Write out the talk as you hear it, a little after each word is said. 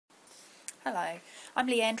Hello, I'm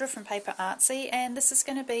Leandra from PaperArtsy, and this is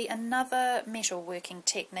going to be another metal working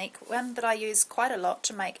technique, one that I use quite a lot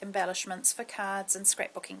to make embellishments for cards and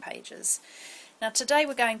scrapbooking pages. Now today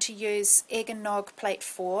we're going to use Egg and Nog plate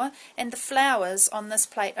 4, and the flowers on this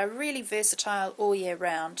plate are really versatile all year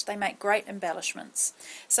round. They make great embellishments.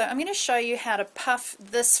 So I'm going to show you how to puff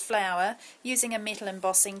this flower using a metal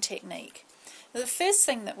embossing technique. The first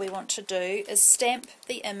thing that we want to do is stamp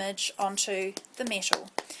the image onto the metal.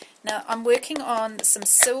 Now I'm working on some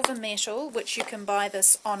silver metal, which you can buy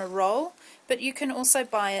this on a roll, but you can also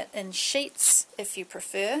buy it in sheets if you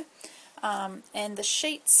prefer. And the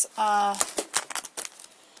sheets are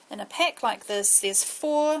in a pack like this. There's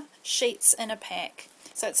 4 sheets in a pack.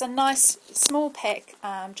 So it's a nice small pack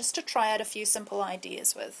just to try out a few simple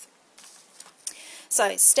ideas with.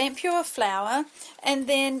 So stamp your flower, and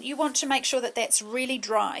then you want to make sure that that's really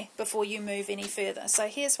dry before you move any further. So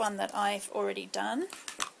here's one that I've already done.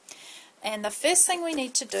 And the first thing we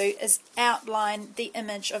need to do is outline the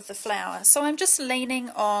image of the flower. So I'm just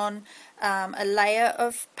leaning on a layer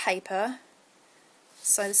of paper.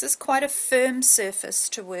 So this is quite a firm surface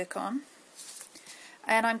to work on.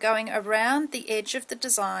 And I'm going around the edge of the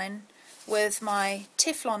design with my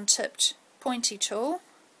Teflon tipped pointy tool,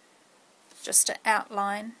 just to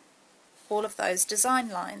outline all of those design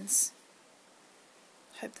lines.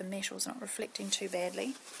 Hope the metal's not reflecting too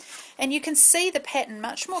badly. And you can see the pattern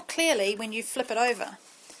much more clearly when you flip it over.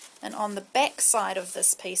 And on the back side of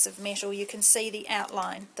this piece of metal you can see the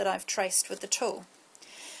outline that I've traced with the tool.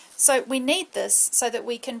 So we need this so that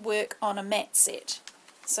we can work on a mat set.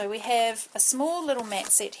 So we have a small little mat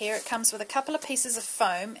set here. It comes with a couple of pieces of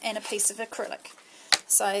foam and a piece of acrylic.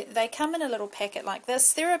 So they come in a little packet like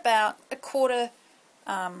this. They're about a quarter of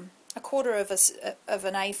an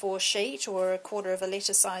A4 sheet, or a quarter of a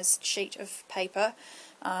letter-sized sheet of paper.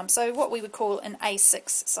 So what we would call an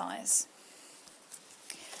A6 size.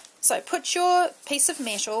 So put your piece of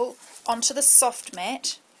metal onto the soft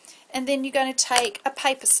mat, and then you're going to take a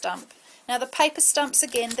paper stump. Now the paper stumps,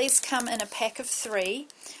 again, these come in a pack of 3.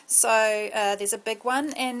 So there's a big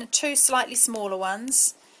one and 2 slightly smaller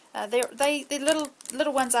ones. The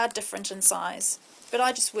little ones are different in size, but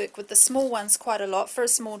I just work with the small ones quite a lot for a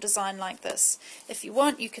small design like this. If you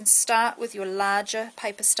want, you can start with your larger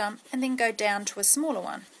paper stump and then go down to a smaller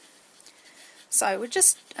one. So we're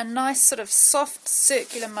just a nice sort of soft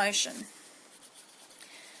circular motion.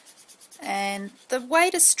 And the way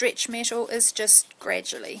to stretch metal is just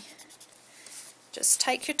gradually. Just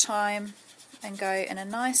take your time and go in a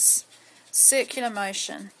nice circular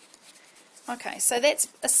motion. Okay, so that's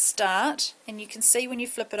a start, and you can see when you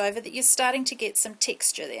flip it over that you're starting to get some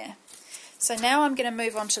texture there. So now I'm going to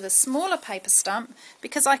move on to the smaller paper stump,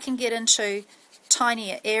 because I can get into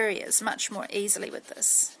tinier areas much more easily with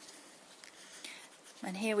this.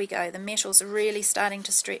 And here we go, the metal's really starting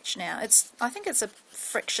to stretch now. I think it's a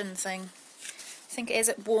friction thing. I think as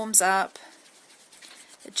it warms up,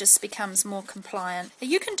 it just becomes more compliant.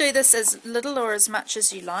 You can do this as little or as much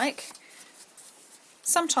as you like.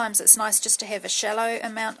 Sometimes it's nice just to have a shallow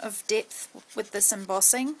amount of depth with this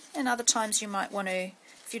embossing, and other times you might want to,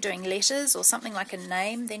 if you're doing letters or something like a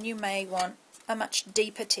name, then you may want a much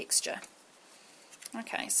deeper texture.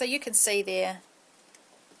 Okay, so you can see there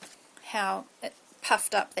how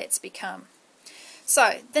puffed up that's become.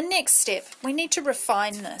 So the next step, we need to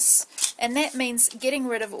refine this, and that means getting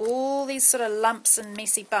rid of all these sort of lumps and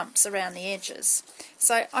messy bumps around the edges.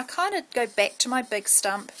 So I kind of go back to my big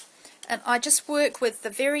stump, and I just work with the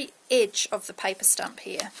very edge of the paper stump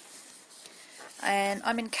here. And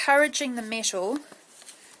I'm encouraging the metal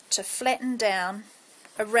to flatten down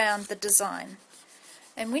around the design.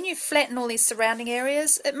 And when you flatten all these surrounding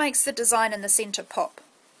areas, it makes the design in the center pop.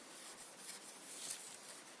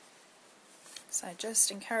 So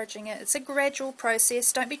just encouraging it. It's a gradual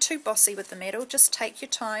process. Don't be too bossy with the metal. Just take your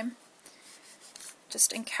time.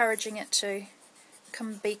 Just encouraging it to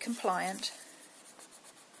be compliant.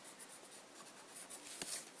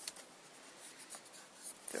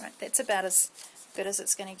 Right, that's about as good as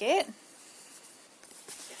it's going to get.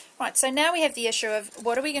 Right, so now we have the issue of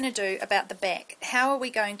what are we going to do about the back? How are we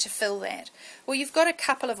going to fill that? Well, you've got a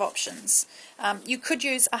couple of options. You could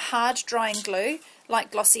use a hard drying glue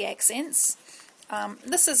like Glossy Accents.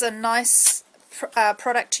 This is a nice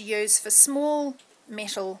product to use for small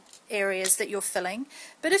metal areas that you're filling,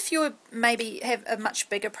 but if you maybe have a much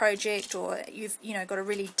bigger project, or you've got a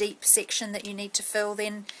really deep section that you need to fill,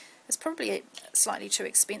 then it's probably slightly too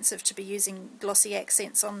expensive to be using Glossy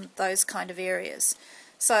Accents on those kind of areas.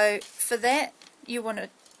 So for that you want to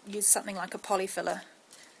use something like a polyfiller.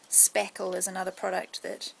 Spackle is another product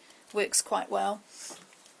that works quite well.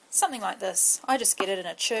 Something like this. I just get it in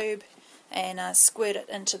a tube and squirt it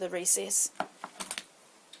into the recess.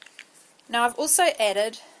 Now I've also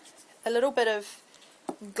added a little bit of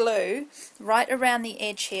glue right around the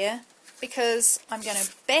edge here because I'm going to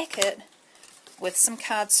back it with some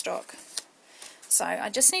cardstock. So I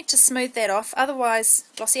just need to smooth that off, otherwise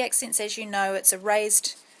Glossy Accents, as you know, it's a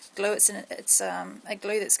raised glue, it's a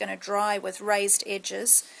glue that's going to dry with raised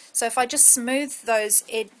edges. So if I just smooth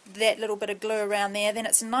that little bit of glue around there, then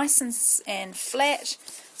it's nice and flat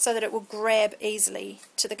so that it will grab easily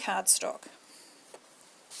to the cardstock.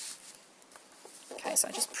 Okay, so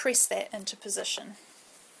I just press that into position.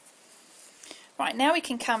 Right, now we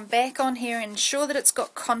can come back on here and ensure that it's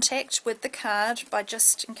got contact with the card by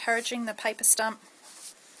just encouraging the paper stump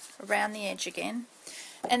around the edge again.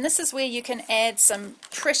 And this is where you can add some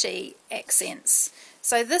pretty accents.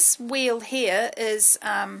 So this wheel here is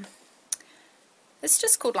it's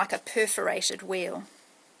just called like a perforated wheel,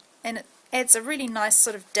 and it adds a really nice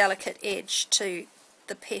sort of delicate edge to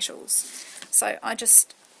the petals. So I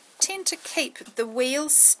just tend to keep the wheel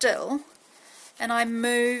still and I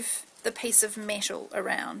move the piece of metal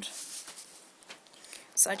around.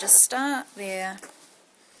 So I just start there,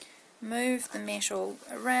 move the metal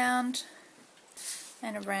around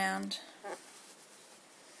and around,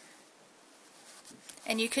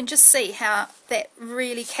 and you can just see how that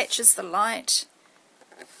really catches the light,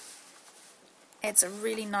 adds a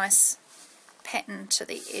really nice pattern to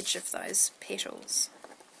the edge of those petals.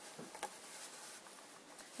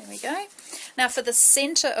 There we go. Now for the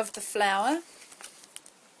center of the flower,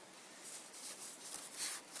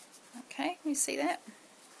 okay, you see that?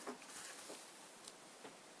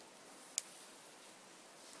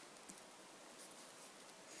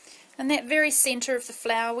 And that very center of the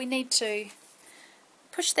flower, we need to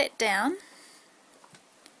push that down,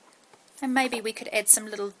 and maybe we could add some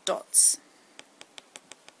little dots.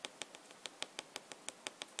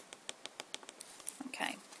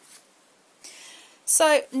 Okay.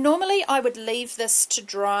 So normally I would leave this to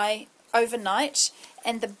dry overnight,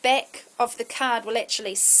 and the back of the card will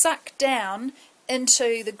actually suck down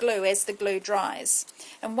into the glue as the glue dries.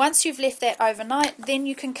 And once you've left that overnight, then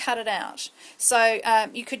you can cut it out. So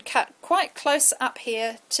you could cut quite close up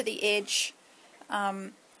here to the edge,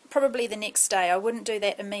 probably the next day. I wouldn't do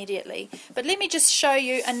that immediately. But let me just show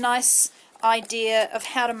you a nice idea of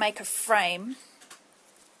how to make a frame.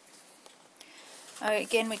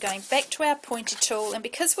 Again, we're going back to our pointy tool, and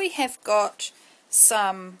because we have got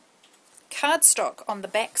some cardstock on the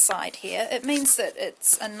back side here, it means that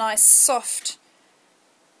it's a nice soft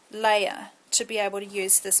layer to be able to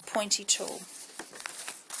use this pointy tool.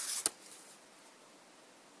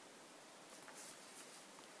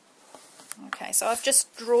 Okay, so I've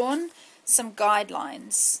just drawn some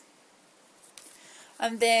guidelines,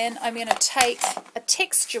 and then I'm going to take a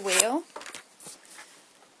texture wheel,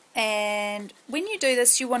 and when you do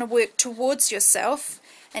this you want to work towards yourself,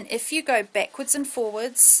 and if you go backwards and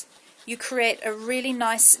forwards you create a really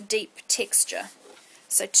nice deep texture.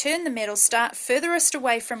 So turn the metal, start furthest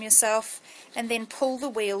away from yourself, and then pull the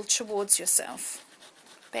wheel towards yourself,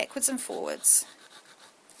 backwards and forwards.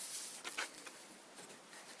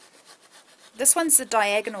 This one's the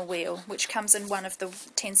diagonal wheel, which comes in one of the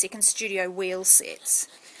 10-second studio wheel sets.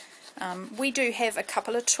 We do have a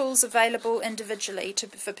couple of tools available individually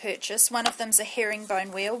for purchase. One of them's a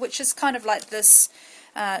herringbone wheel, which is kind of like this,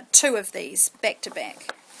 two of these back to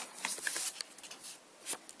back.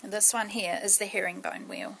 And this one here is the herringbone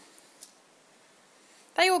wheel.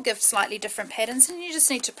 They all give slightly different patterns, and you just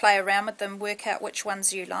need to play around with them, work out which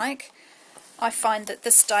ones you like. I find that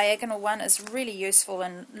this diagonal one is really useful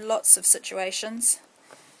in lots of situations.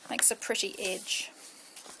 Makes a pretty edge.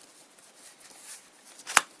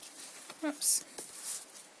 Oops.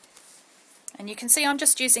 And you can see I'm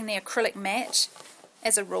just using the acrylic mat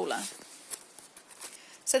as a ruler.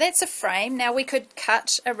 So that's a frame. Now we could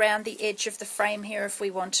cut around the edge of the frame here if we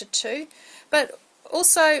wanted to, but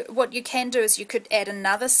also what you can do is you could add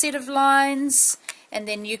another set of lines, and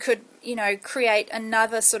then you could, you know, create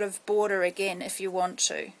another sort of border again if you want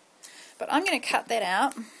to. But I'm going to cut that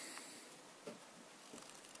out.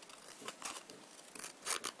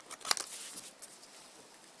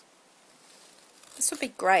 This would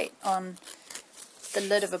be great on the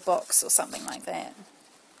lid of a box or something like that.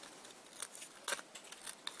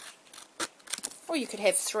 Or you could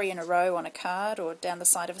have 3 in a row on a card or down the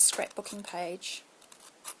side of a scrapbooking page.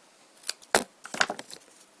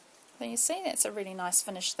 But you see, that's a really nice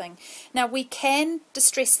finished thing. Now we can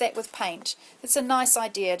distress that with paint. It's a nice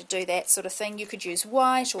idea to do that sort of thing. You could use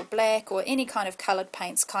white or black or any kind of coloured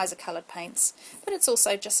paints, Kaiser coloured paints. But it's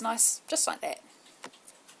also just nice, just like that.